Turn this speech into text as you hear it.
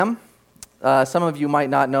Some of you might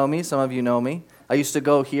not know me. Some of you know me. I used to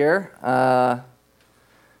go here.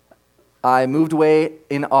 I moved away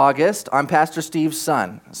in August. I'm Pastor Steve's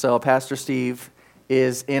son. So Pastor Steve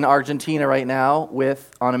is in Argentina right now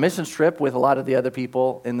on a missions trip with a lot of the other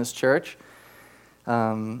people in this church.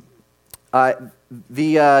 The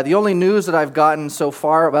only news that I've gotten so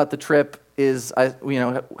far about the trip is, we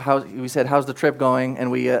said, how's the trip going?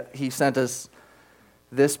 And he sent us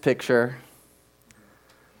this picture.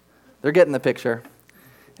 They're getting the picture.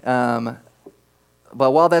 But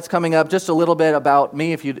while that's coming up, just a little bit about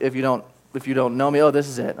me, if you don't know me. Oh, this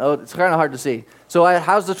is it. Oh, it's kind of hard to see. So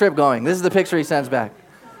how's the trip going? This is the picture he sends back.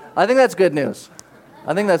 I think that's good news.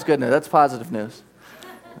 That's positive news.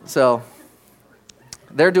 So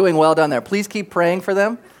they're doing well down there. Please keep praying for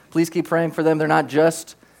them. They're not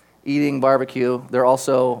just eating barbecue. They're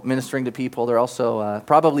also ministering to people. They're also,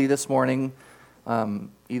 probably this morning,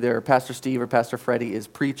 either Pastor Steve or Pastor Freddie is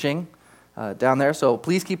preaching down there. So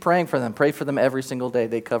please keep praying for them. Pray for them every single day.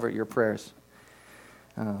 They cover your prayers.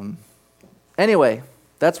 Anyway,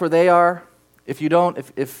 that's where they are. If you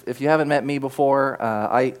haven't met me before,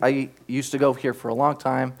 I used to go here for a long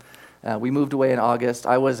time. We moved away in August.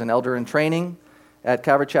 I was an elder in training at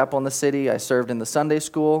Calvary Chapel in the city. I served in the Sunday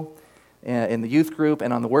school, in the youth group,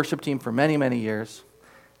 and on the worship team for many, many years.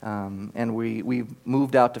 And we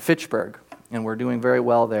moved out to Fitchburg, and we're doing very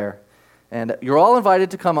well there. And you're all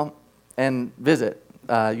invited to come and visit.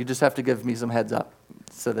 You just have to give me some heads up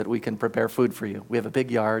so that we can prepare food for you. We have a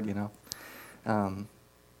big yard,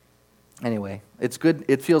 Anyway, it's good.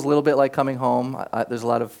 It feels a little bit like coming home. There's a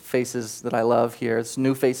lot of faces that I love here. It's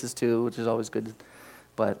new faces too, which is always good.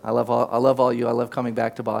 But I love all you. I love coming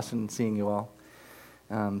back to Boston and seeing you all.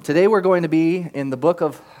 Today we're going to be in the book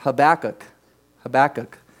of Habakkuk.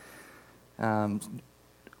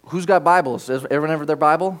 Who's got Bibles? Does everyone have their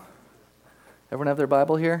Bible? Everyone have their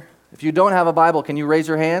Bible here? If you don't have a Bible, can you raise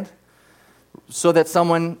your hand so that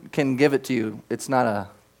someone can give it to you? It's not a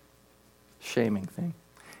shaming thing.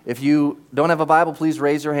 If you don't have a Bible, please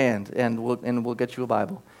raise your hand, and we'll get you a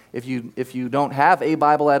Bible. If you don't have a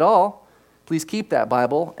Bible at all, please keep that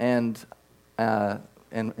Bible and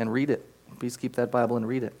read it. Please keep that Bible and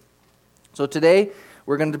read it. So today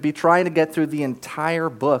we're going to be trying to get through the entire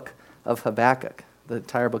book of Habakkuk. The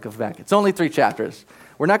entire book of Habakkuk. It's only 3 chapters.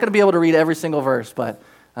 We're not going to be able to read every single verse, but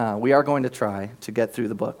we are going to try to get through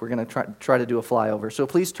the book. We're going to try to do a flyover. So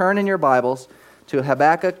please turn in your Bibles to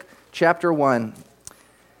Habakkuk chapter 1.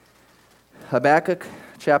 Habakkuk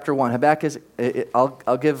chapter 1. Habakkuk is,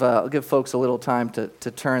 I'll give folks a little time to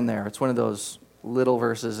turn there. It's one of those little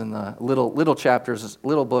verses in the little chapters,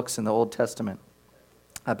 little books in the Old Testament.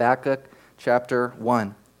 Habakkuk chapter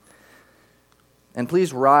 1. And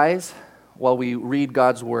please rise while we read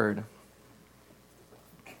God's word.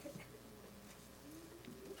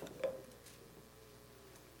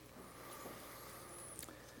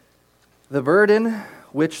 The burden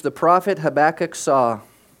which the prophet Habakkuk saw.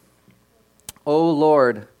 O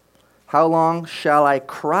Lord, how long shall I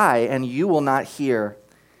cry and you will not hear?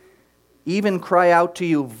 Even cry out to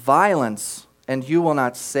you violence and you will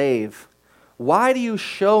not save. Why do you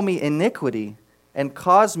show me iniquity and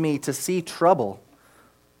cause me to see trouble?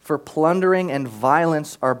 For plundering and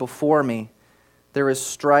violence are before me. There is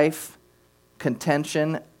strife,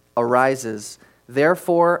 contention arises.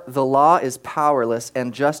 Therefore the law is powerless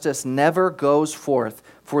and justice never goes forth.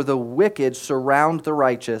 For the wicked surround the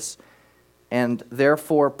righteous, and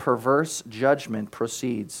therefore perverse judgment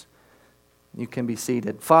proceeds. You can be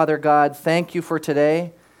seated. Father God, thank you for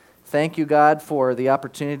today. Thank you, God, for the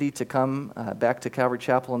opportunity to come back to Calvary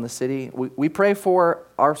Chapel in the city. We pray for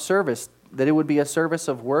our service, that it would be a service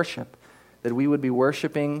of worship, that we would be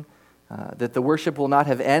worshiping, that the worship will not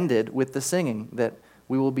have ended with the singing, that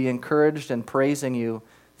we will be encouraged and praising you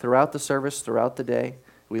throughout the service, throughout the day.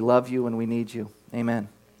 We love you and we need you. Amen.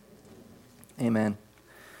 Amen.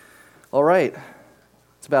 All right.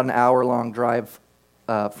 It's about an hour-long drive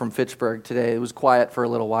from Fitchburg today. It was quiet for a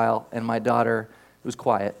little while, and my daughter, it was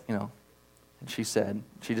quiet, and she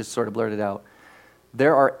just sort of blurted out,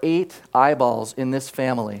 "There are 8 eyeballs in this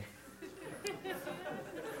family."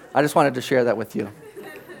 I just wanted to share that with you.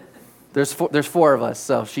 There's 4 of us,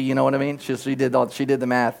 so she, you know what I mean? She did the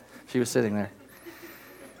math. She was sitting there.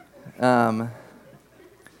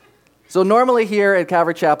 So normally here at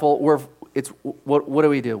Calvary Chapel, what do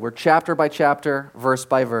we do? We're chapter by chapter, verse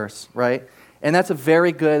by verse, right? And that's a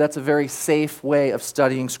very safe way of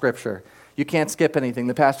studying Scripture. You can't skip anything.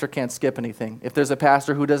 The pastor can't skip anything. If there's a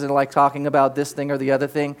pastor who doesn't like talking about this thing or the other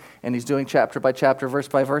thing, and he's doing chapter by chapter, verse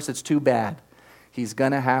by verse, it's too bad. He's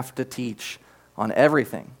going to have to teach on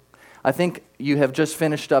everything. I think you have just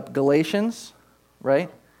finished up Galatians, right?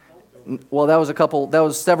 Well, that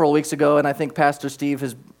was several weeks ago, and I think Pastor Steve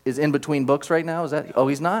is in between books right now. Is that? Oh,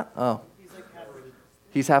 he's not? Oh.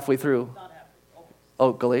 He's halfway through.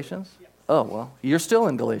 Oh, Galatians? Oh, well, you're still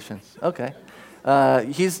in Galatians. Okay.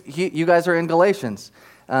 You guys are in Galatians.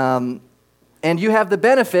 And you have the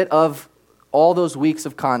benefit of all those weeks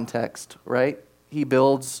of context, right? He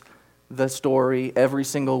builds the story every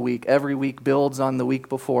single week. Every week builds on the week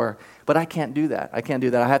before. But I can't do that.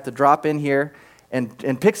 I have to drop in here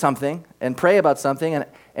and pick something and pray about something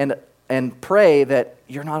and pray that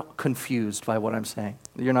you're not confused by what I'm saying.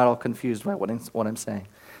 You're not all confused by what I'm saying.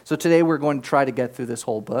 So today we're going to try to get through this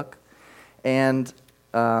whole book.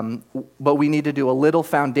 But we need to do a little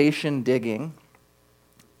foundation digging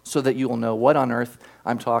so that you will know what on earth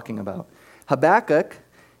I'm talking about. Habakkuk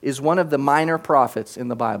is one of the minor prophets in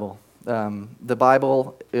the Bible. The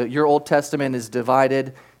Bible, your Old Testament is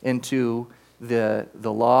divided into the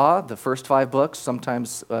law, the first 5 books,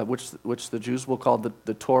 sometimes which the Jews will call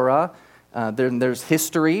the Torah. Then there's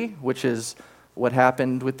history, which is what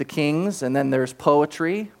happened with the kings, and then there's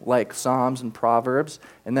poetry, like Psalms and Proverbs,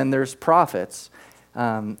 and then there's prophets.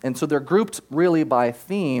 And so they're grouped really by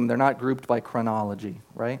theme. They're not grouped by chronology,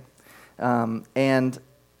 right? And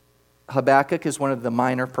Habakkuk is one of the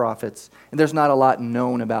minor prophets, and there's not a lot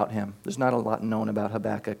known about him. There's not a lot known about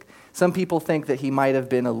Habakkuk. Some people think that he might have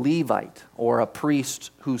been a Levite or a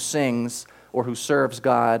priest who sings or who serves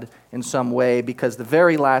God in some way, because the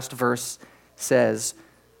very last verse says,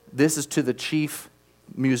 "This is to the chief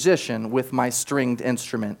musician with my stringed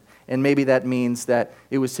instrument." And maybe that means that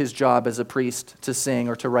it was his job as a priest to sing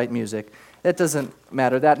or to write music. That doesn't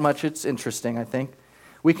matter that much. It's interesting, I think.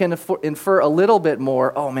 We can infer a little bit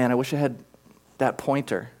more. Oh man, I wish I had that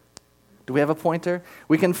pointer. Do we have a pointer?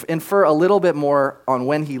 We can infer a little bit more on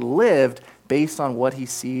when he lived based on what he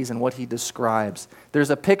sees and what he describes.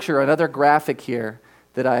 There's a picture, another graphic here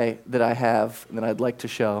that I have that I'd like to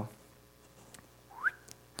show.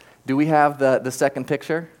 Do we have the second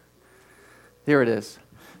picture? Here it is.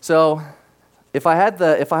 So, if I had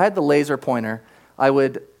the laser pointer, I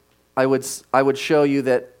would show you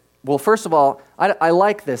that. Well, first of all, I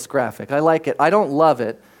like this graphic. I like it. I don't love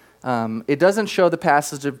it. It doesn't show the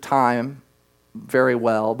passage of time very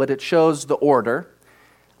well, but it shows the order.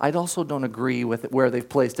 I also don't agree with where they've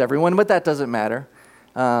placed everyone, but that doesn't matter.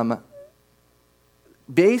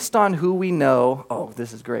 Based on who we know, oh,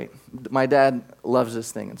 this is great. My dad loves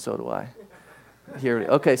this thing, and so do I. Here,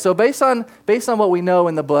 okay. So based on what we know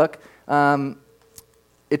in the book,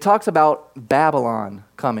 it talks about Babylon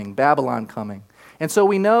coming. And so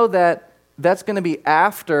we know that that's going to be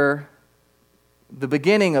after the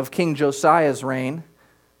beginning of King Josiah's reign,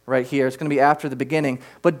 right here. It's going to be after the beginning.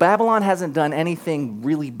 But Babylon hasn't done anything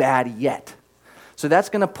really bad yet. So that's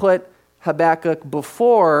going to put Habakkuk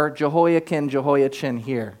before Jehoiachin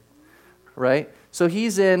here, right? So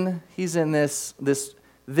he's in this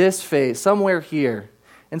phase, somewhere here.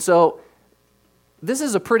 And so this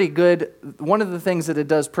is a pretty good, one of the things that it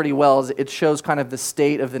does pretty well is it shows kind of the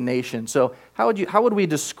state of the nation. So how would we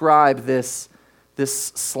describe this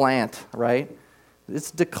slant, right?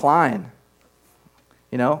 This decline,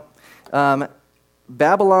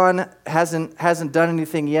 Babylon hasn't done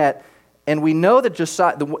anything yet, and we know that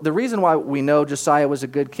Josiah. The reason why we know Josiah was a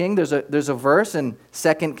good king, there's a verse in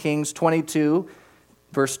 2 Kings 22,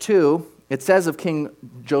 verse 2. It says of King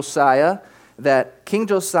Josiah that King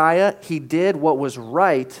Josiah, he did what was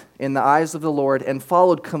right in the eyes of the Lord and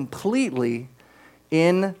followed completely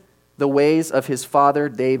in the ways of his father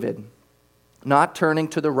David, not turning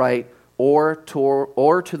to the right or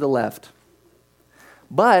to the left.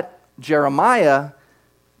 But Jeremiah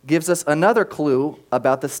gives us another clue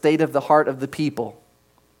about the state of the heart of the people.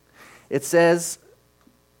 It says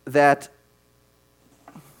that,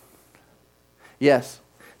 yes,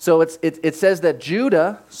 so it says that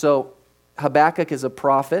Judah, so Habakkuk is a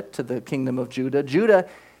prophet to the kingdom of Judah. Judah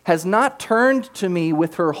has not turned to me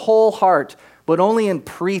with her whole heart, but only in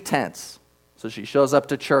pretense. So she shows up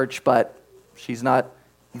to church, but she's not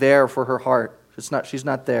there for her heart. She's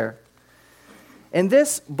not there. And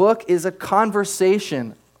this book is a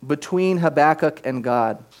conversation between Habakkuk and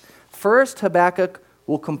God. First, Habakkuk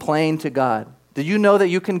will complain to God. Do you know that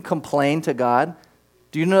you can complain to God?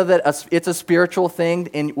 Do you know that it's a spiritual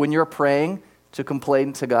thing when you're praying to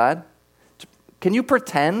complain to God? Can you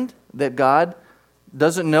pretend that God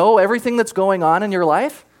doesn't know everything that's going on in your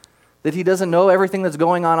life? That he doesn't know everything that's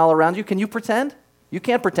going on all around you? Can you pretend? You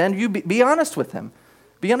can't pretend. You be honest with him.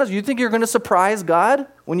 Be honest. You think you're going to surprise God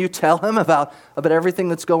when you tell him about everything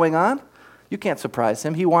that's going on? You can't surprise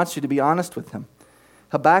him. He wants you to be honest with him.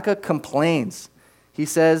 Habakkuk complains. He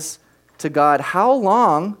says to God, "How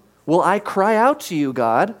long will I cry out to you,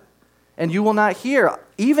 God? and you will not hear.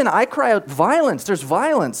 Even I cry out violence, there's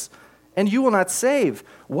violence, and you will not save.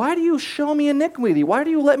 Why do you show me iniquity? Why do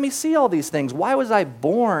you let me see all these things? Why was I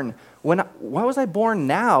born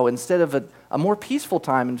now instead of a more peaceful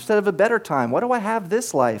time, instead of a better time? Why do I have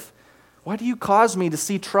this life? Why do you cause me to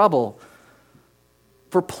see trouble?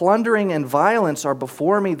 For plundering and violence are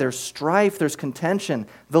before me. There's strife, there's contention.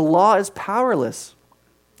 The law is powerless,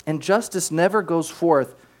 and justice never goes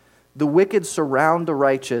forth. The wicked surround the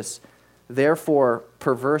righteous. Therefore,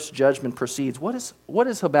 perverse judgment proceeds. What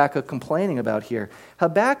is Habakkuk complaining about here?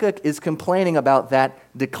 Habakkuk is complaining about that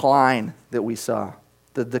decline that we saw,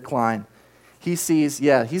 the decline. He sees,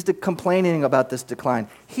 he's complaining about this decline.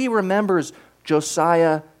 He remembers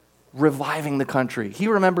Josiah reviving the country. He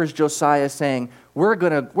remembers Josiah saying, we're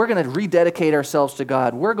gonna rededicate ourselves to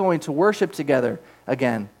God. We're going to worship together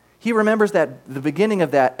again. He remembers the beginning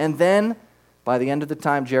of that, and then by the end of the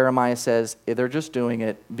time, Jeremiah says they're just doing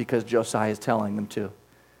it because Josiah is telling them to.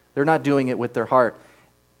 They're not doing it with their heart.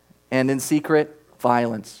 And in secret,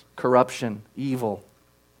 violence, corruption, evil.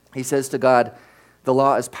 He says to God, the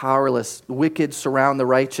law is powerless. The wicked surround the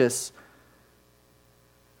righteous.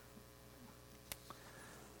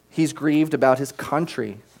 He's grieved about his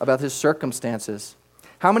country, about his circumstances.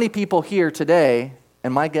 How many people here today,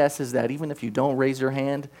 and my guess is that even if you don't raise your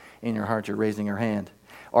hand, in your heart you're raising your hand,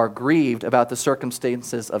 are grieved about the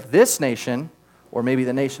circumstances of this nation, or maybe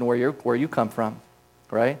the nation where you come from,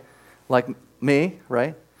 right? Like me,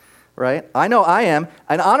 right? Right? I know I am.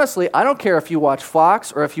 And honestly, I don't care if you watch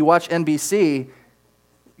Fox or if you watch NBC,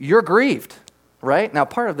 you're grieved, right? Now,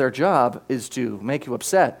 part of their job is to make you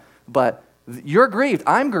upset, but you're grieved.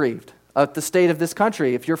 I'm grieved at the state of this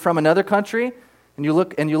country. If you're from another country and you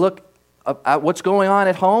look at what's going on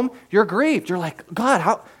at home, you're grieved. You're like,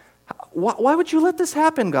 God, why would you let this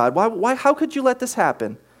happen, God? How could you let this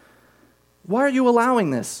happen? Why are you allowing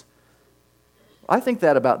this? I think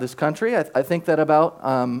that about this country. I think that about,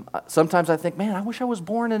 sometimes I think, man, I wish I was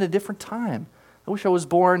born in a different time. I wish I was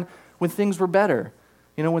born when things were better,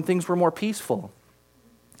 when things were more peaceful.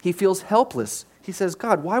 He feels helpless. He says,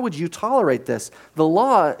 God, why would you tolerate this? The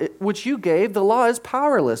law, which you gave, the law is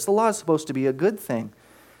powerless. The law is supposed to be a good thing.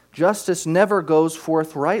 Justice never goes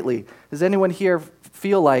forth rightly. Does anyone here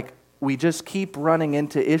feel like we just keep running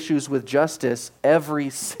into issues with justice every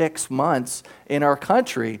 6 months in our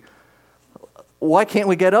country? Why can't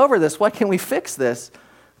we get over this? Why can't we fix this?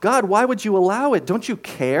 God, why would you allow it? Don't you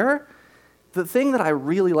care? The thing that I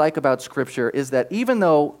really like about Scripture is that even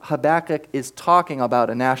though Habakkuk is talking about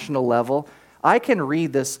a national level, I can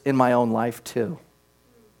read this in my own life too,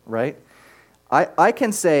 right? I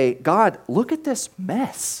can say, God, look at this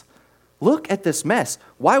mess. Look at this mess.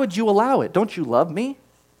 Why would you allow it? Don't you love me?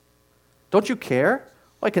 Don't you care?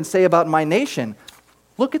 Well, I can say about my nation,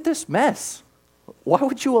 look at this mess. Why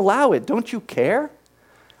would you allow it? Don't you care?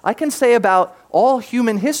 I can say about all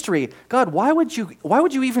human history, God, why would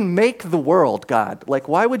you even make the world, God? Like,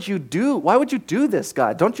 why would you do this,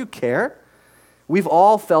 God? Don't you care? We've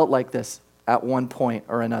all felt like this at one point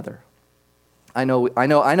or another. I know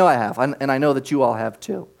I have, and I know that you all have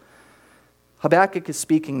too. Habakkuk is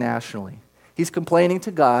speaking nationally. He's complaining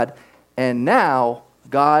to God, and now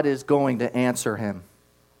God is going to answer him.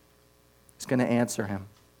 He's going to answer him.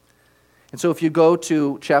 And so if you go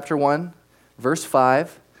to chapter 1, verse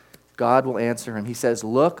 5, God will answer him. He says,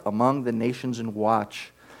 look among the nations and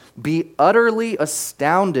watch. Be utterly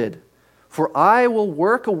astounded, for I will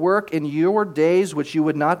work a work in your days which you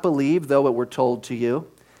would not believe, though it were told to you.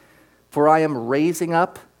 For I am raising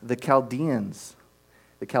up the Chaldeans.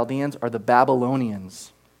 The Chaldeans are the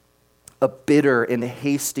Babylonians, a bitter and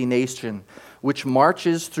hasty nation, which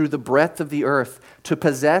marches through the breadth of the earth to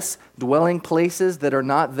possess dwelling places that are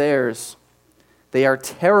not theirs. They are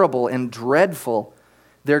terrible and dreadful.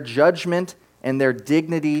 Their judgment and their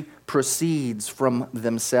dignity proceeds from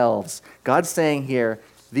themselves. God's saying here,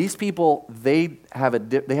 these people, they have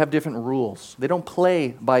different rules. They don't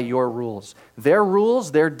play by your rules. Their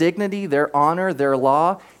rules, their dignity, their honor, their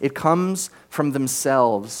law, it comes from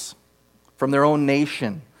themselves, from their own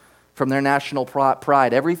nation, from their national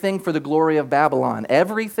pride. Everything for the glory of Babylon.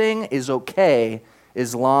 Everything is okay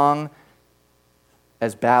as long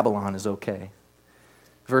as Babylon is okay.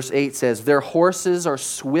 Verse 8 says, their horses are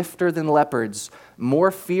swifter than leopards, more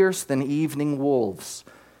fierce than evening wolves.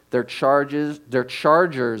 Their chargers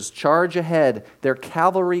charge ahead. Their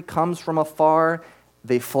cavalry comes from afar.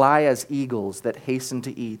 They fly as eagles that hasten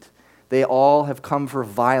to eat. They all have come for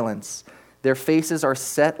violence. Their faces are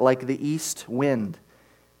set like the east wind,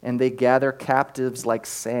 and they gather captives like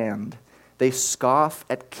sand. They scoff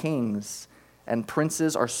at kings, and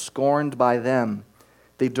princes are scorned by them.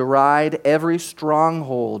 They deride every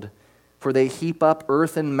stronghold. for they heap up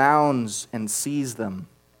earthen mounds and seize them.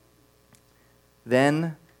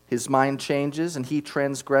 Then his mind changes and he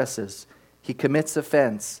transgresses. He commits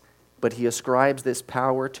offense, but he ascribes this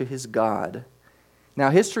power to his God.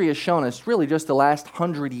 Now, history has shown us, really just the last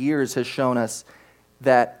 100 years has shown us,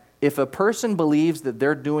 that if a person believes that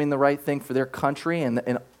they're doing the right thing for their country,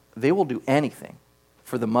 and they will do anything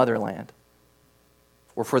for the motherland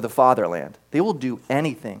or for the fatherland. They will do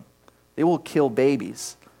anything. They will kill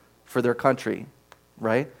babies for their country,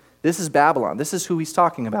 right? This is Babylon. This is who he's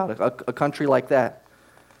talking about, a country like that.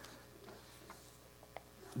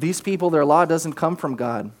 These people, their law doesn't come from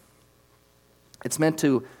God. It's meant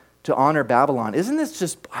to honor Babylon. Isn't this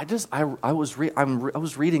just? I was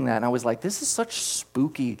reading that and I was like, this is such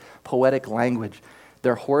spooky poetic language.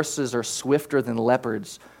 Their horses are swifter than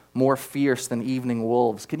leopards, more fierce than evening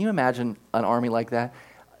wolves. Can you imagine an army like that?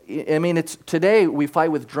 I mean, today we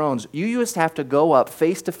fight with drones. You used to have to go up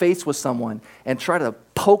face to face with someone and try to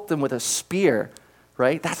poke them with a spear,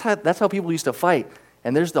 right? That's how people used to fight.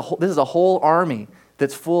 And this is a whole army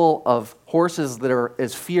that's full of horses that are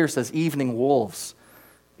as fierce as evening wolves.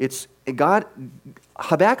 It's God.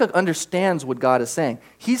 Habakkuk understands what God is saying.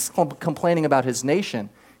 He's complaining about his nation.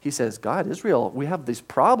 He says, God, Israel, we have these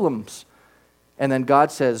problems. And then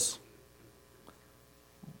God says,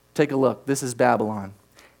 take a look. This is Babylon.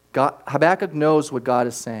 Habakkuk knows what God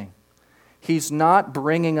is saying. He's not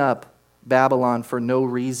bringing up Babylon for no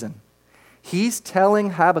reason. He's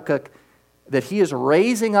telling Habakkuk that he is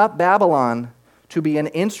raising up Babylon to be an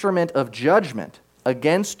instrument of judgment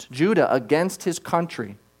against Judah, against his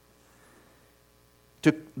country.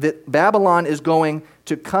 That Babylon is going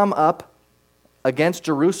to come up against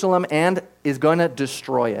Jerusalem and is going to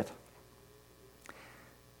destroy it.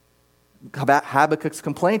 Habakkuk's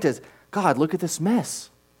complaint is, God, look at this mess.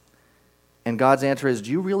 And God's answer is, do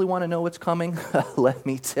you really want to know what's coming? Let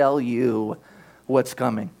me tell you what's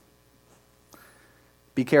coming.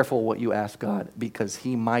 Be careful what you ask God, because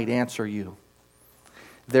he might answer you.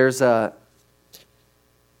 There's a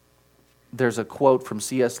quote from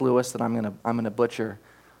C.S. Lewis that I'm gonna butcher,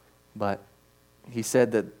 but he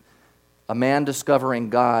said that a man discovering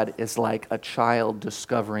God is like a child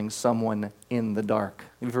discovering someone in the dark.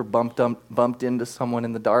 You ever bumped into someone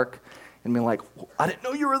in the dark and been like, I didn't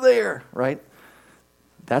know you were there, right?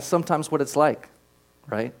 That's sometimes what it's like,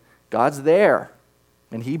 right? God's there,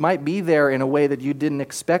 and he might be there in a way that you didn't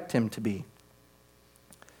expect him to be.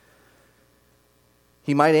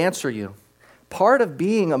 He might answer you. Part of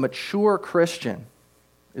being a mature Christian,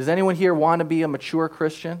 does anyone here want to be a mature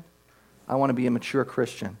Christian? I want to be a mature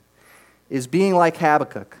Christian. Is being like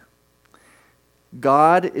Habakkuk.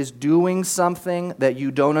 God is doing something that you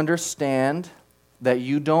don't understand, that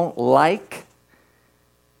you don't like,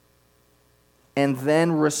 and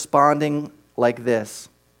then responding like this.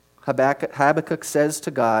 Habakkuk says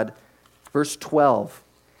to God, verse 12,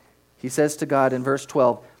 he says to God in verse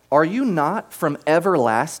 12, are you not from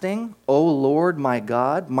everlasting, O Lord my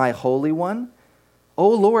God, my Holy One? O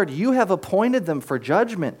Lord, you have appointed them for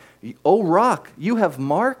judgment. O Rock, you have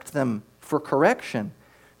marked them for correction.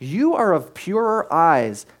 You are of purer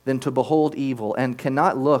eyes than to behold evil, and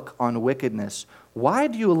cannot look on wickedness. Why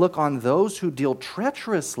do you look on those who deal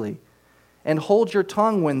treacherously, and hold your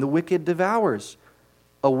tongue when the wicked devours?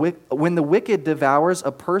 When the wicked devours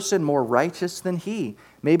a person more righteous than he.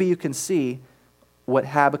 Maybe you can see what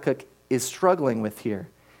Habakkuk is struggling with here.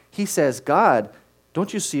 He says, God,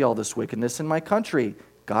 don't you see all this wickedness in my country?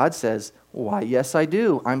 God says, why, yes, I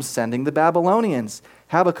do. I'm sending the Babylonians.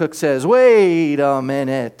 Habakkuk says, wait a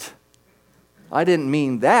minute. I didn't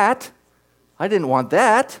mean that. I didn't want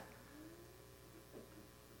that.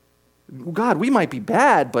 God, we might be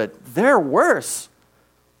bad, but they're worse.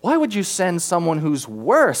 Why would you send someone who's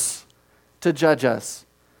worse to judge us?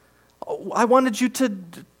 I wanted you to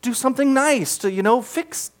do something nice, to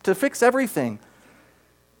fix everything.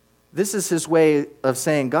 This is his way of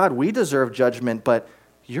saying, God, we deserve judgment, but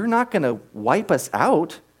you're not going to wipe us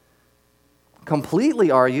out completely,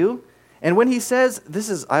 are you? And when he says,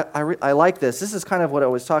 I like this. This is kind of what I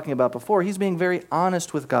was talking about before. He's being very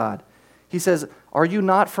honest with God. He says, are you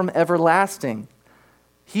not from everlasting?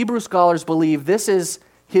 Hebrew scholars believe this is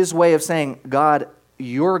his way of saying, God,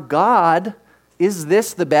 you're God. Is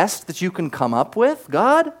this the best that you can come up with,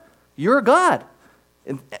 God? You're God.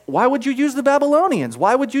 And why would you use the Babylonians?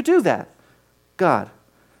 Why would you do that? God.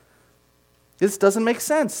 This doesn't make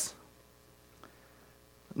sense.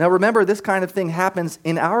 Now remember, this kind of thing happens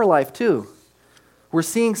in our life too. We're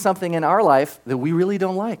seeing something in our life that we really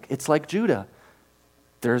don't like. It's like Judah.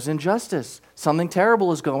 There's injustice. Something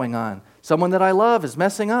terrible is going on. Someone that I love is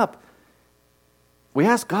messing up. We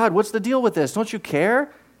ask God, what's the deal with this? Don't you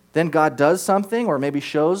care? then God does something or maybe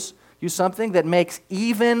shows you something that makes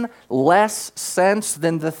even less sense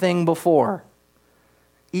than the thing before.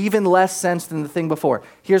 Even less sense than the thing before.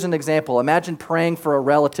 Here's an example. Imagine praying for a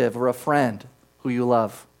relative or a friend who you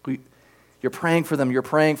love. You're praying for them, you're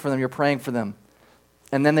praying for them, you're praying for them.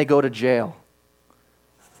 And then they go to jail.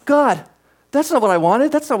 God, that's not what I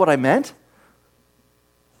wanted. That's not what I meant.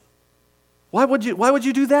 Why would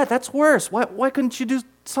you do that? That's worse. Why couldn't you do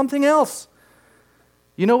something else?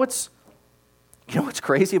 You know what's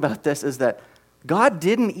crazy about this is that God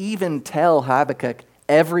didn't even tell Habakkuk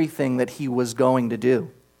everything that he was going to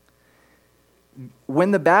do.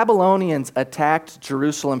 When the Babylonians attacked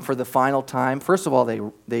Jerusalem for the final time, first of all,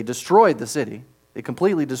 they destroyed the city. They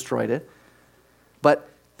completely destroyed it. But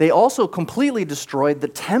they also completely destroyed the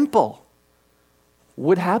temple.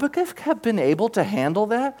 Would Habakkuk have been able to handle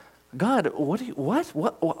that? God,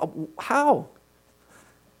 how?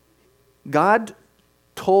 God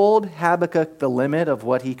told Habakkuk the limit of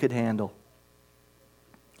what he could handle.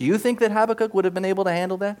 Do you think that Habakkuk would have been able to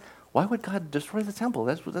handle that? Why would God destroy the temple?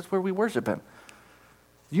 That's where we worship him.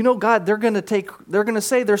 You know, God, they're going to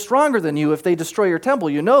say they're stronger than you if they destroy your temple.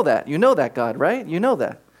 You know that. You know that, God, right? You know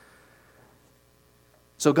that.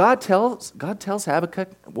 So God tells Habakkuk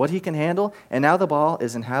what he can handle, and now the ball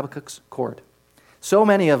is in Habakkuk's court. So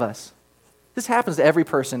many of us, this happens to every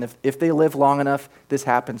person. If they live long enough, this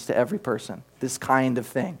happens to every person. This kind of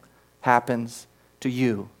thing happens to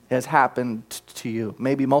you, has happened to you,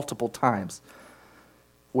 maybe multiple times,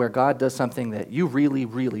 where God does something that you really,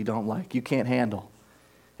 really don't like, you can't handle.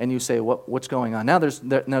 And you say, what's going on? Now there's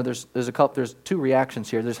two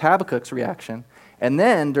reactions here. There's Habakkuk's reaction, and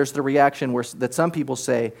then there's the reaction that some people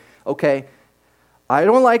say, okay, I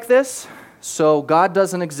don't like this, so God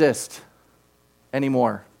doesn't exist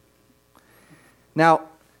anymore. Now,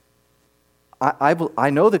 I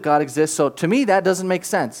know that God exists, so to me that doesn't make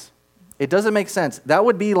sense. It doesn't make sense. That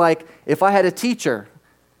would be like if I had a teacher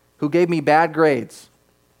who gave me bad grades,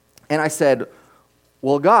 and I said,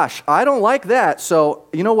 well, gosh, I don't like that, so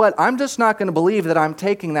you know what? I'm just not going to believe that I'm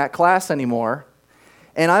taking that class anymore,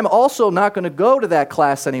 and I'm also not going to go to that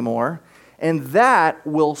class anymore, and that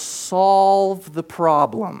will solve the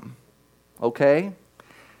problem, okay?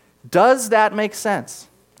 Does that make sense?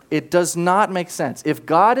 It does not make sense. If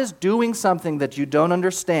God is doing something that you don't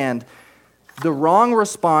understand, the wrong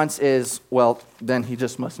response is, well, then he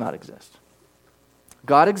just must not exist.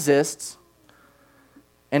 God exists,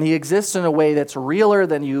 and he exists in a way that's realer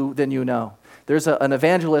than you know. There's an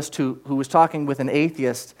evangelist who was talking with an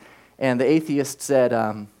atheist, and the atheist said,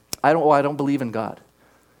 I don't believe in God.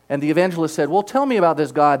 And the evangelist said, well, tell me about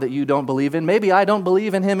this God that you don't believe in. Maybe I don't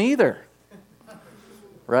believe in him either.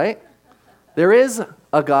 Right? There is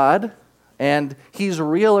a God, and he's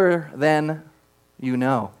realer than you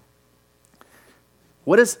know.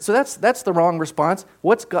 So that's the wrong response.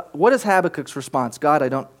 What is Habakkuk's response? God,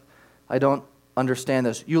 I don't understand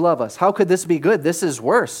this. You love us. How could this be good? This is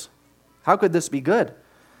worse. How could this be good?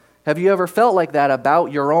 Have you ever felt like that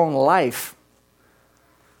about your own life?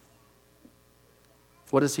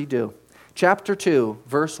 What does he do? Chapter 2,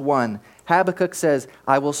 verse 1, Habakkuk says,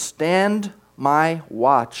 I will stand my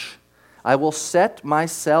watch. I will set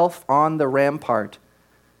myself on the rampart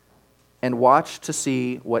and watch to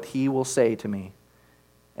see what he will say to me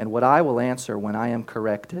and what I will answer when I am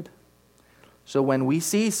corrected. So when we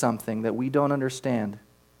see something that we don't understand,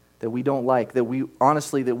 that we don't like, that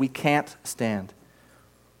we can't stand,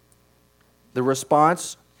 the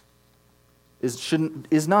response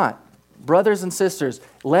is not. Brothers and sisters,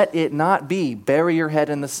 let it not be bury your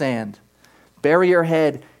head in the sand. Bury your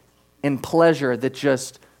head in pleasure that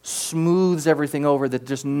just smooths everything over, that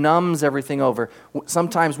just numbs everything over.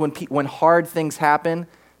 Sometimes when hard things happen,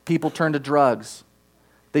 people turn to drugs.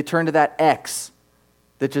 They turn to that ex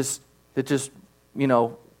that just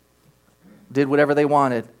did whatever they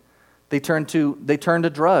wanted. They turn to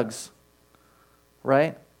drugs,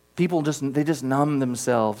 right? People just numb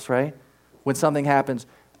themselves, right? When something happens,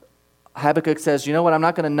 Habakkuk says, you know what? I'm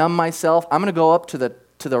not going to numb myself. I'm going to go up to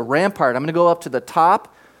the rampart. I'm going to go up to the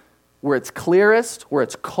top where it's clearest, where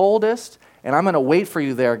it's coldest, and I'm going to wait for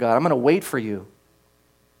you there, God. I'm going to wait for you.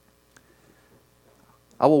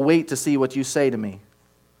 I will wait to see what you say to me.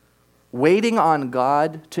 Waiting on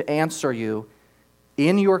God to answer you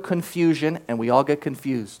in your confusion, and we all get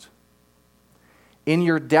confused. In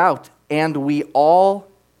your doubt, and we all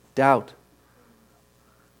doubt.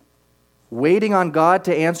 Waiting on God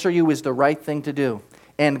to answer you is the right thing to do.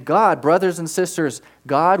 And God, brothers and sisters,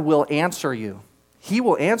 God will answer you. He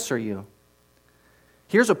will answer you.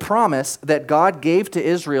 Here's a promise that God gave to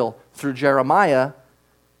Israel through Jeremiah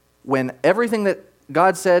when everything that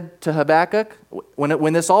God said to Habakkuk,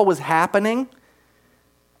 when this all was happening,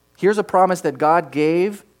 here's a promise that God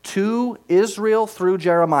gave to Israel through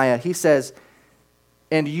Jeremiah. He says,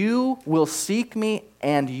 "And you will seek me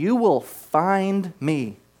and you will find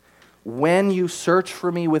me when you search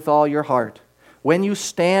for me with all your heart. When you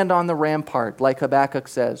stand on the rampart," like Habakkuk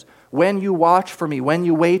says, "when you watch for me, when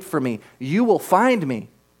you wait for me, you will find me."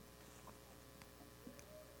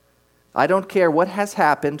 I don't care what has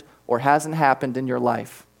happened or hasn't happened in your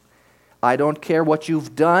life. I don't care what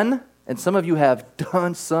you've done, and some of you have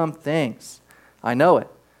done some things. I know it.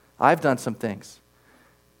 I've done some things.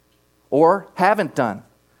 Or haven't done.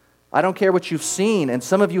 I don't care what you've seen, and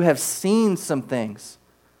some of you have seen some things.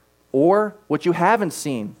 Or what you haven't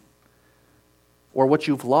seen. Or what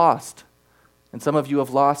you've lost. And some of you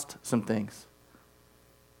have lost some things.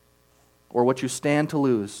 Or what you stand to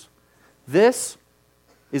lose. This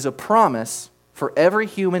is a promise for every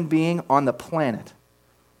human being on the planet.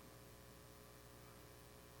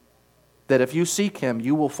 That if you seek him,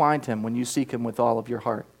 you will find him when you seek him with all of your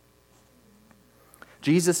heart.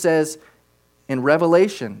 Jesus says in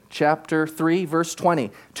Revelation chapter 3, verse 20,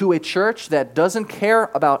 to a church that doesn't care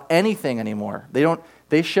about anything anymore.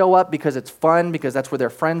 They show up because it's fun, because that's where their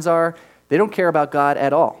friends are. They don't care about God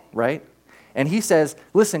at all, right? And he says,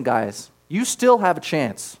 listen, guys, you still have a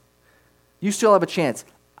chance. You still have a chance.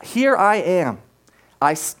 Here I am.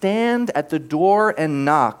 I stand at the door and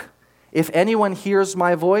knock. If anyone hears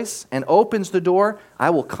my voice and opens the door, I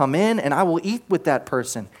will come in and I will eat with that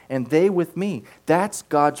person, and they with me. That's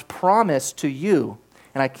God's promise to you.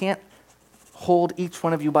 And I can't hold each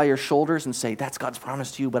one of you by your shoulders and say, that's God's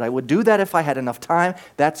promise to you, but I would do that if I had enough time.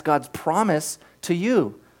 That's God's promise to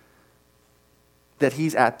you. That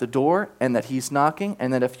he's at the door and that he's knocking,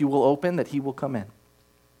 and that if you will open, that he will come in.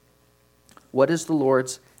 What is the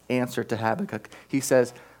Lord's answer to Habakkuk? He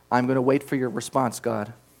says, I'm going to wait for your response,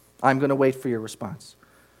 God. I'm going to wait for your response.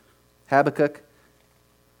 Habakkuk,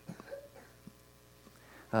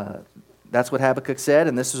 that's what Habakkuk said,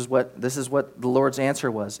 and this is what the Lord's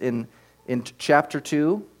answer was. In chapter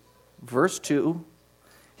 2, verse 2,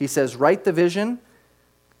 he says, write this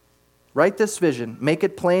vision, make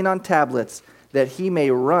it plain on tablets, that he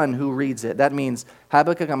may run who reads it. That means,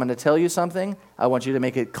 Habakkuk, I'm going to tell you something. I want you to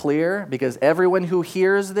make it clear, because everyone who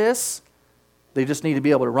hears this, they just need to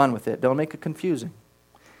be able to run with it. Don't make it confusing.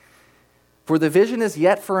 For the vision is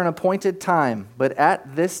yet for an appointed time, but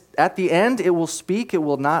at the end it will speak, it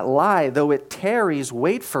will not lie. Though it tarries,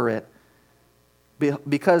 wait for it,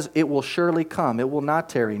 because it will surely come. It will not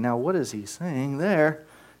tarry. Now, what is he saying there?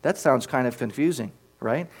 That sounds kind of confusing,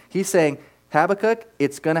 right? He's saying, Habakkuk,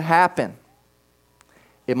 it's going to happen.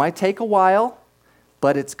 It might take a while,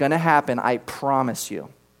 but it's going to happen, I promise you.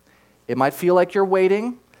 It might feel like you're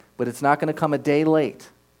waiting, but it's not going to come a day late.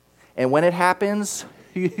 And when it happens,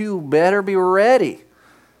 you better be ready.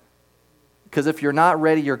 Because if you're not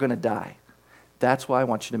ready, you're going to die. That's why I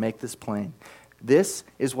want you to make this plain. This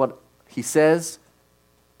is what he says.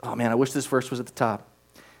 Oh man, I wish this verse was at the top.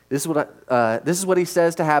 This is what he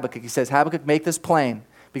says to Habakkuk. He says, Habakkuk, make this plain.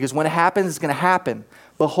 Because when it happens, it's going to happen.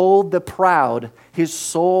 Behold the proud, his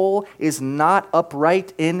soul is not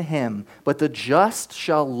upright in him, but the just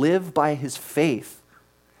shall live by his faith.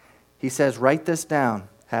 He says, write this down,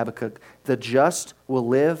 Habakkuk. The just will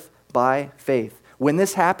live by faith. When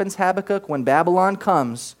this happens, Habakkuk, when Babylon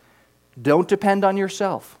comes, don't depend on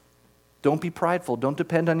yourself. Don't be prideful. Don't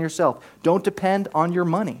depend on yourself. Don't depend on your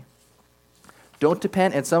money. Don't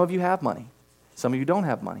depend, and some of you have money. Some of you don't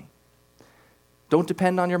have money. Don't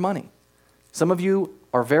depend on your money. Some of you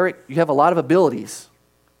you have a lot of abilities.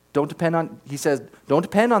 He says, don't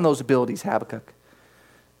depend on those abilities, Habakkuk.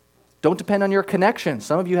 Don't depend on your connections.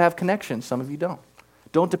 Some of you have connections, some of you don't.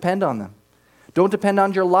 Don't depend on them. Don't depend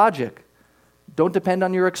on your logic. Don't depend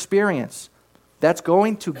on your experience. That's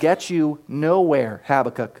going to get you nowhere,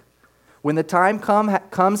 Habakkuk. When the time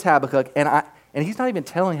comes, Habakkuk, and he's not even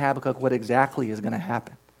telling Habakkuk what exactly is going to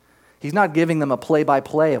happen. He's not giving them a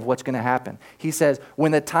play-by-play of what's going to happen. He says,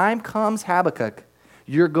 when the time comes, Habakkuk,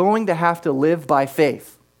 you're going to have to live by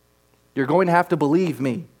faith. You're going to have to believe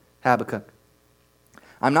me, Habakkuk.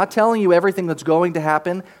 I'm not telling you everything that's going to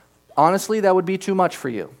happen. Honestly, that would be too much for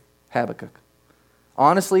you, Habakkuk.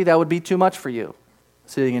 Honestly, that would be too much for you,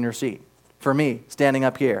 sitting in your seat. For me, standing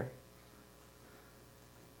up here.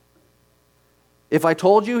 If I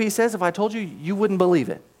told you, he says, you wouldn't believe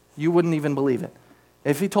it. You wouldn't even believe it.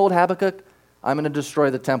 If he told Habakkuk, I'm going to destroy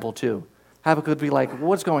the temple too, Habakkuk would be like,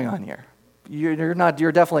 what's going on here? You're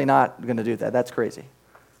definitely not going to do that. That's crazy.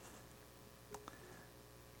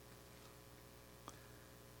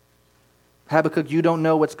 Habakkuk, you don't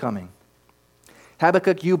know what's coming.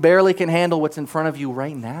 Habakkuk, you barely can handle what's in front of you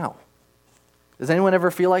right now. Does anyone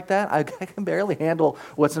ever feel like that? I can barely handle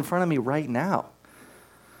what's in front of me right now.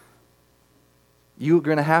 You're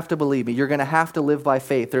going to have to believe me. You're going to have to live by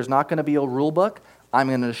faith. There's not going to be a rule book. I'm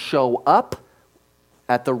going to show up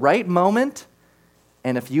at the right moment,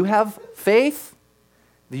 and if you have faith,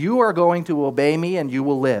 you are going to obey me and you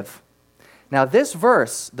will live. Now this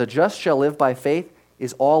verse, the just shall live by faith,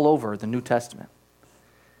 is all over the New Testament.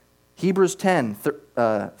 Hebrews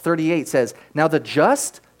 10:38 says, now the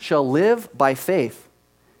just shall live by faith.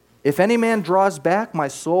 If any man draws back, my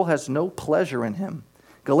soul has no pleasure in him.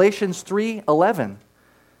 Galatians 3:11.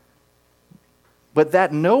 But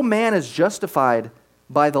that no man is justified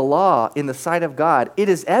by the law in the sight of God, it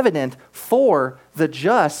is evident, for the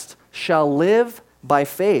just shall live by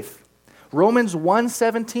faith. Romans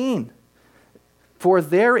 1:17. For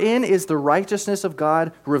therein is the righteousness of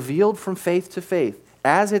God revealed from faith to faith.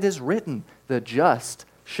 As it is written, the just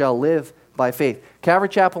shall live by faith. Calvary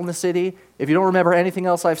Chapel in the City, if you don't remember anything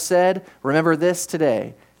else I've said, remember this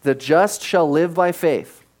today. The just shall live by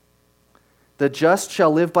faith. The just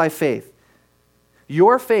shall live by faith.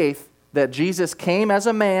 Your faith that Jesus came as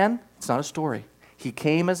a man, it's not a story. He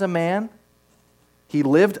came as a man. He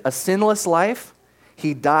lived a sinless life.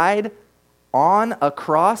 He died on a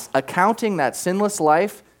cross, accounting that sinless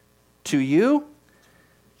life to you,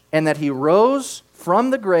 and that he rose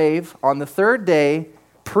from the grave on the third day,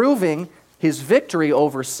 proving his victory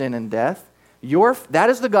over sin and death. That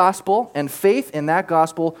is the gospel, and faith in that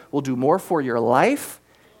gospel will do more for your life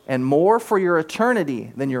and more for your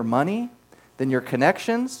eternity than your money, than your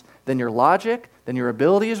connections, than your logic, than your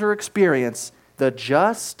abilities or experience. The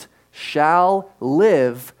just shall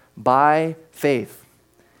live by faith.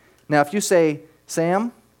 Now, if you say,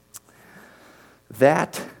 Sam,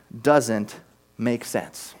 that doesn't make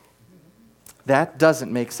sense. That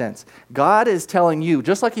doesn't make sense. God is telling you,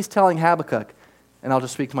 just like he's telling Habakkuk, and I'll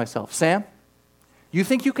just speak to myself, Sam, you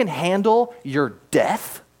think you can handle your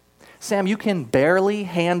death? Sam, you can barely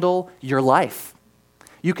handle your life.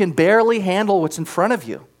 You can barely handle what's in front of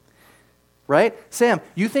you. Right? Sam,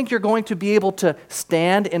 you think you're going to be able to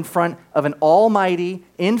stand in front of an almighty,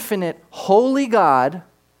 infinite, holy God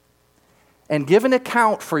and give an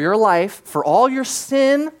account for your life, for all your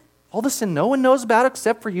sin, all the sin no one knows about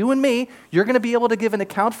except for you and me? You're going to be able to give an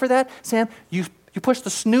account for that? Sam, you pushed the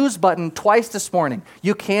snooze button twice this morning.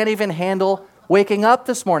 You can't even handle waking up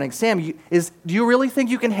this morning. Sam, do you really think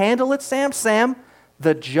you can handle it, Sam? Sam,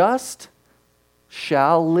 the just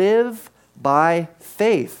shall live by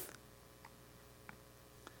faith.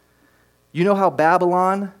 You know how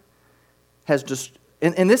Babylon has just,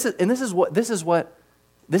 this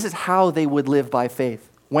is how they would live by faith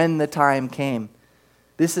when the time came.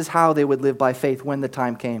 This is how they would live by faith when the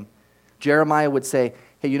time came. Jeremiah would say,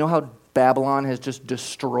 hey, you know how Babylon has just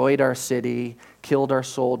destroyed our city, killed our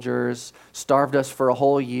soldiers, starved us for a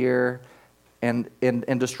whole year, and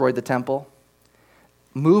destroyed the temple?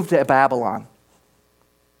 Move to Babylon.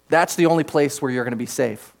 That's the only place where you're going to be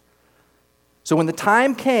safe. So when the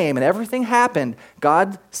time came and everything happened,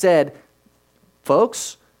 God said,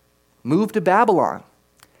 folks, move to Babylon.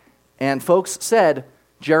 And folks said,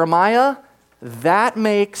 Jeremiah, that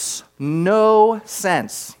makes no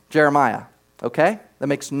sense. Jeremiah, okay? That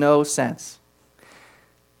makes no sense.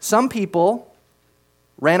 Some people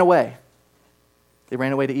ran away. They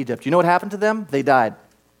ran away to Egypt. You know what happened to them? They died.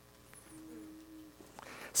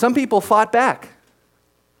 Some people fought back.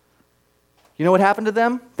 You know what happened to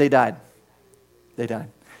them? They died. They died.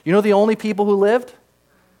 You know the only people who lived?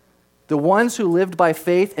 The ones who lived by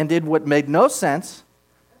faith and did what made no sense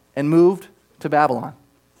and moved to Babylon.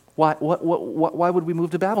 Why would we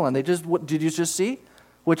move to Babylon? Did you just see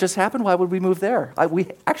what just happened? Why would we move there? We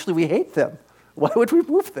hate them. Why would we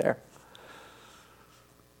move there?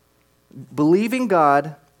 Believing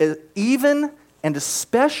God, even and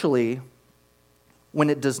especially when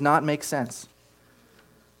it does not make sense,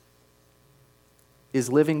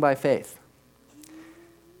 is living by faith.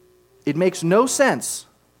 It makes no sense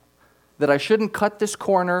that I shouldn't cut this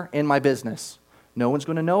corner in my business. No one's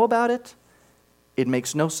going to know about it. It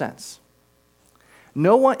makes no sense.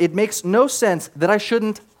 It makes no sense that I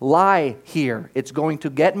shouldn't lie here. It's going to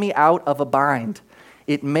get me out of a bind.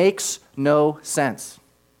 It makes no sense.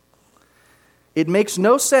 It makes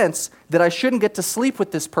no sense that I shouldn't get to sleep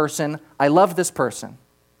with this person. I love this person.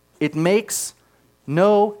 It makes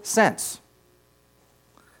no sense.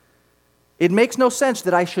 It makes no sense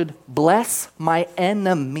that I should bless my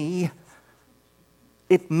enemy.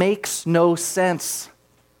 It makes no sense.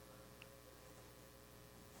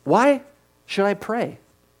 Why should I pray?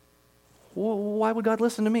 Why would God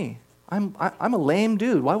listen to me? I'm a lame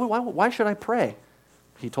dude. Why should I pray?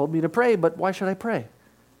 He told me to pray, but why should I pray?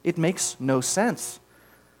 It makes no sense.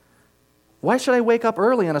 Why should I wake up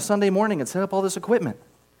early on a Sunday morning and set up all this equipment?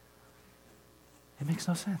 It makes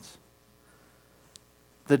no sense.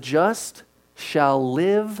 The just shall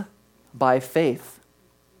live by faith.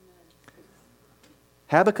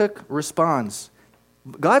 Habakkuk responds.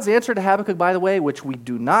 God's answer to Habakkuk, by the way, which we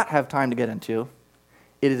do not have time to get into,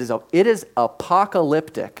 it is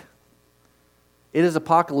apocalyptic. It is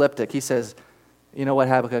apocalyptic. He says, you know what,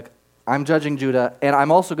 Habakkuk? I'm judging Judah, and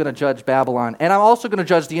I'm also going to judge Babylon, and I'm also going to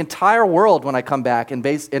judge the entire world when I come back, and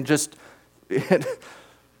just,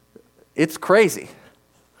 it's crazy.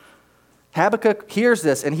 Habakkuk hears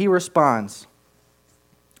this, and he responds,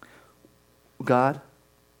 God,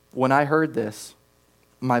 when I heard this,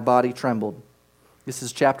 my body trembled. This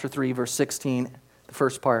is chapter 3, verse 16, the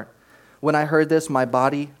first part. When I heard this, my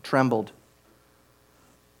body trembled.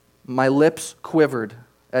 My lips quivered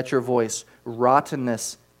at your voice.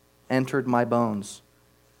 Rottenness entered my bones,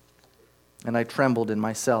 and I trembled in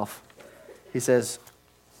myself. He says,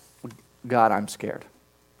 God, I'm scared.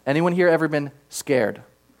 Anyone here ever been scared?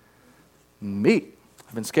 Me.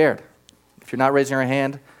 I've been scared. If you're not raising your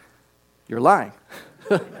hand, you're lying.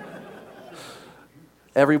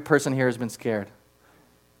 Every person here has been scared.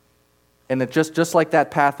 And it just like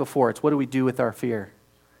that path before, it's what do we do with our fear?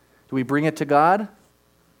 Do we bring it to God?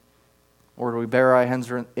 Or do we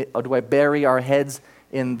bury our heads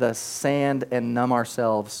in the sand and numb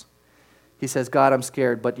ourselves? He says, God, I'm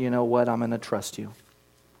scared, but you know what? I'm going to trust you.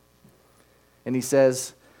 And he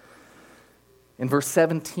says in verse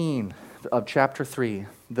 17 of chapter 3,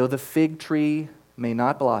 though the fig tree may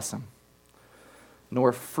not blossom,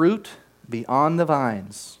 nor fruit be on the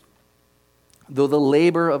vines, though the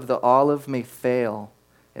labor of the olive may fail,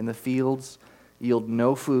 and the fields yield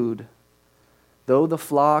no food, though the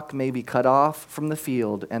flock may be cut off from the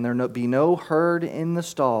field, and there be no herd in the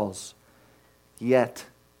stalls, yet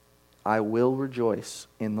I will rejoice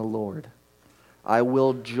in the Lord. I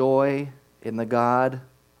will joy in the God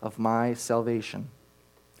of my salvation.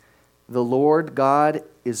 The Lord God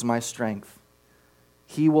is my strength.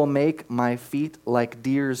 He will make my feet like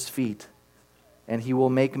deer's feet, and he will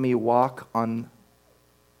make me walk on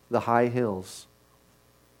the high hills.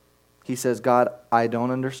 He says, God, I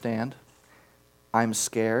don't understand. I'm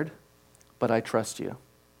scared, but I trust you,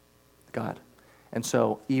 God. And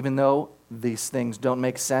so even though these things don't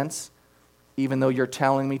make sense, even though you're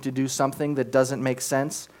telling me to do something that doesn't make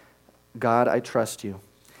sense, God, I trust you.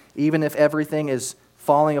 Even if everything is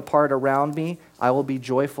falling apart around me, I will be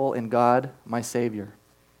joyful in God, my Savior.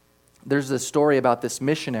 There's this story about this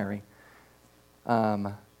missionary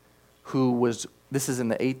who was, this is in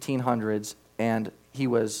the 1800s, and he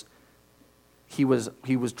was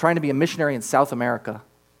trying to be a missionary in South America.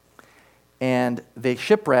 And they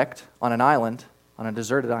shipwrecked on an island, on a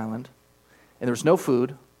deserted island, and there was no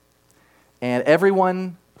food. And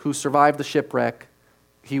everyone who survived the shipwreck,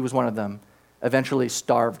 he was one of them, eventually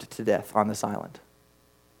starved to death on this island,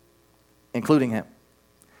 including him.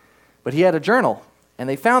 But he had a journal, and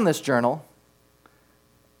they found this journal,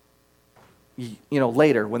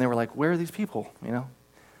 later when they were like, where are these people,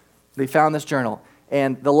 They found this journal.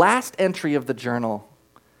 And the last entry of the journal,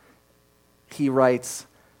 he writes,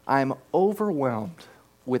 I'm overwhelmed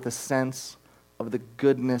with a sense of the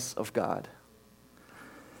goodness of God.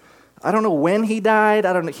 I don't know when he died.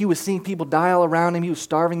 I don't know. He was seeing people die all around him. He was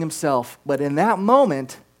starving himself. But in that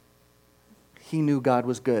moment, he knew God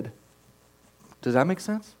was good. Does that make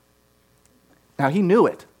sense? Now, he knew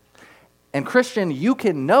it. And Christian, you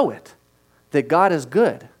can know it, that God is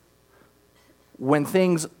good when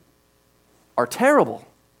things are terrible.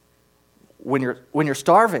 When you're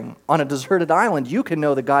starving on a deserted island, you can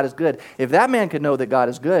know that God is good. If that man could know that God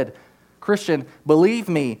is good, Christian, believe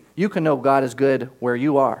me, you can know God is good where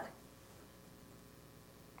you are.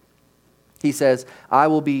 He says, I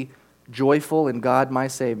will be joyful in God my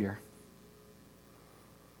Savior.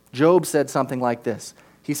 Job said something like this.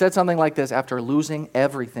 He said something like this after losing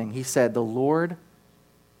everything. He said,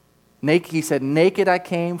 naked I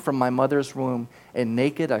came from my mother's womb, and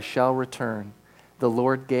naked I shall return. The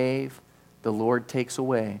Lord gave, the Lord takes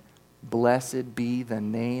away. Blessed be the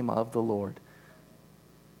name of the Lord.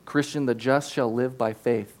 Christian, the just shall live by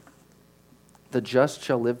faith. The just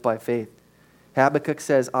shall live by faith. Habakkuk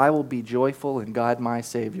says, I will be joyful in God my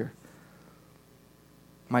Savior.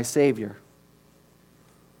 My Savior.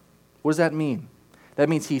 What does that mean? That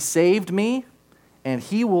means he saved me, and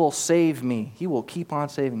he will save me. He will keep on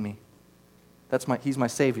saving me. He's my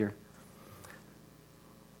Savior.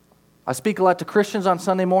 I speak a lot to Christians on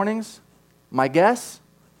Sunday mornings. My guess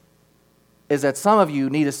is that some of you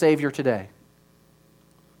need a Savior today.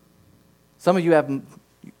 Some of you have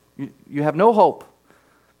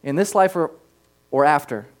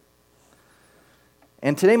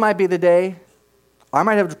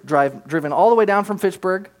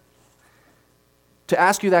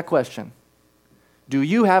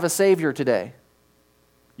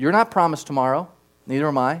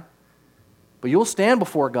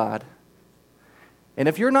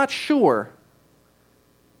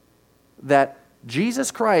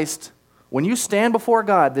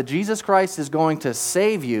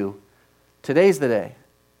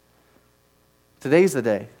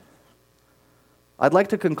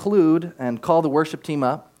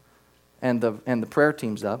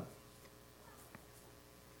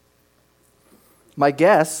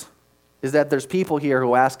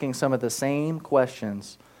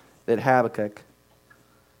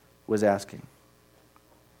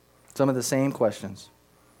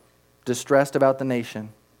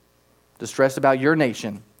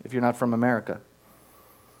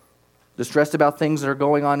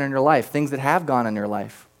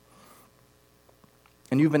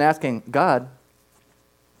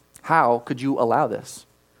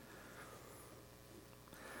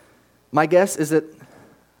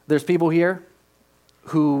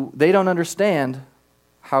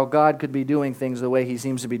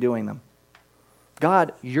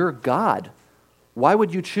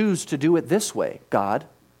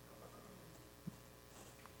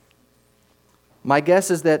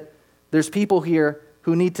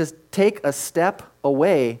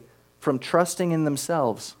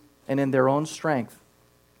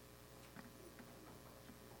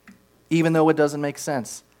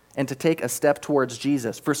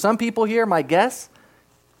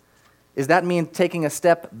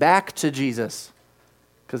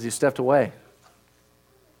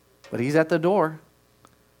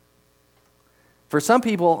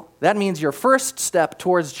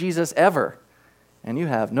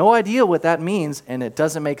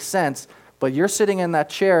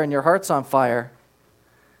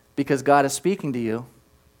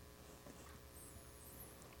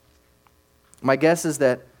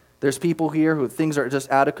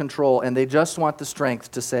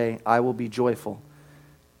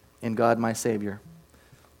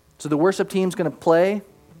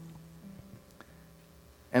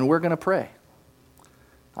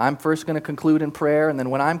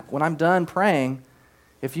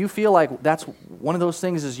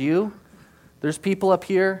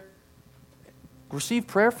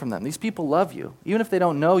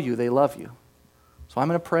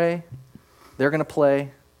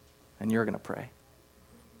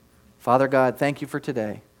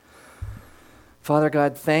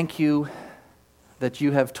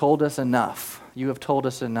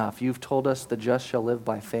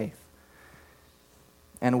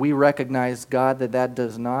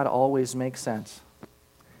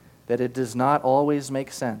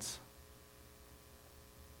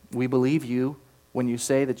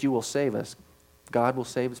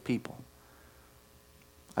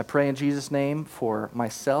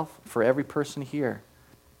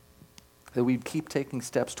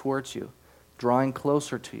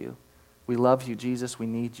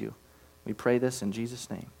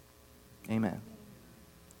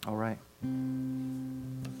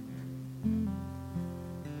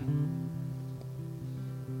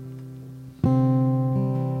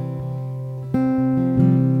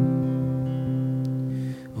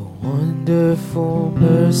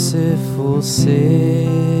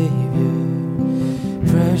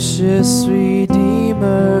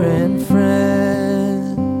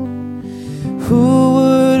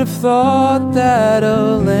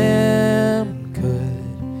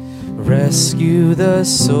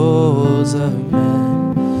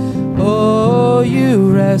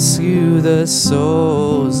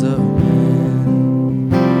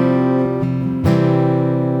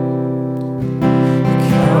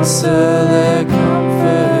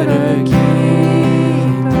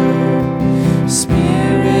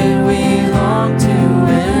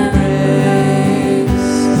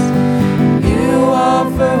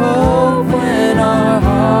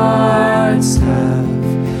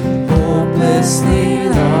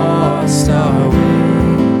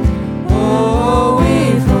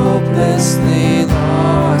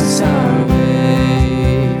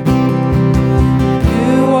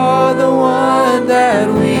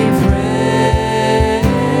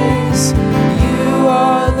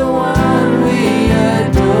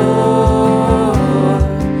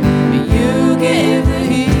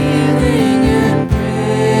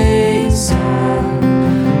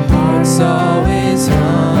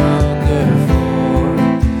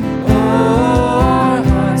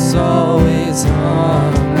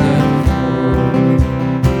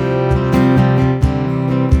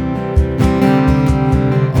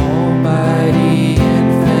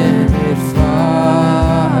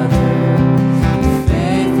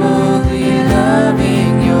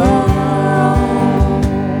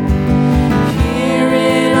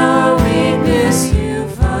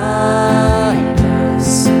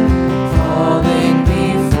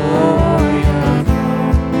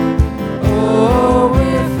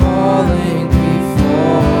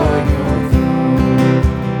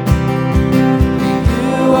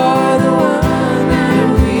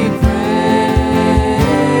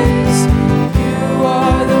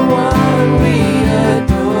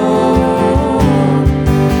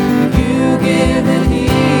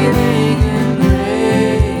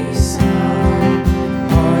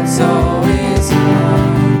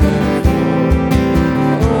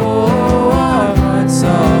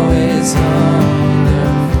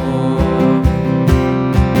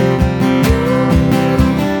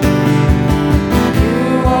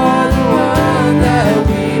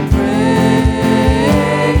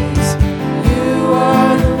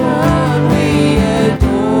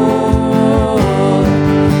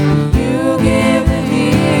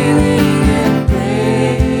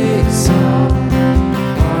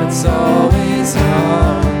hearts always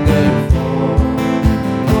hunger for.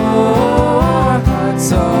 Oh, our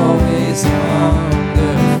hearts always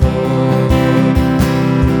hunger for.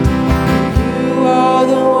 You are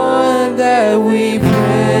the one that we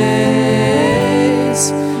praise.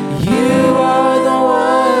 You are the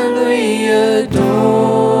one we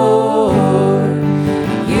adore.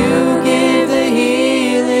 You give the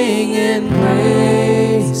healing and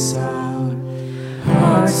grace. Our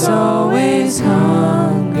hearts always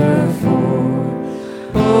hunger for.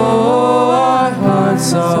 Oh, our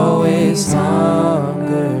hearts always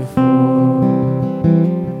hunger for.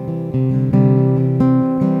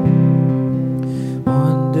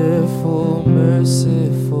 Wonderful,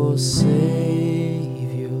 merciful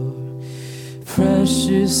Savior,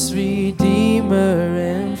 precious Redeemer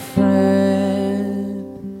and friend.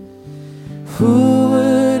 Who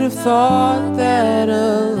would have thought that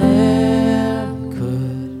a lamb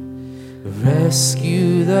could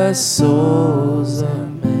rescue the souls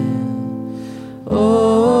of men?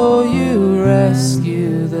 Oh, you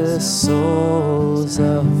rescue the souls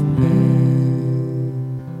of men.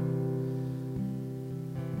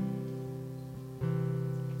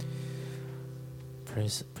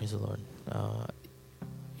 Praise the Lord.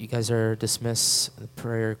 You guys are dismissed. The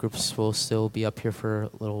prayer groups will still be up here for a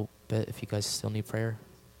little bit if you guys still need prayer.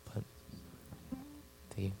 But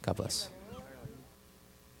thank you. God bless.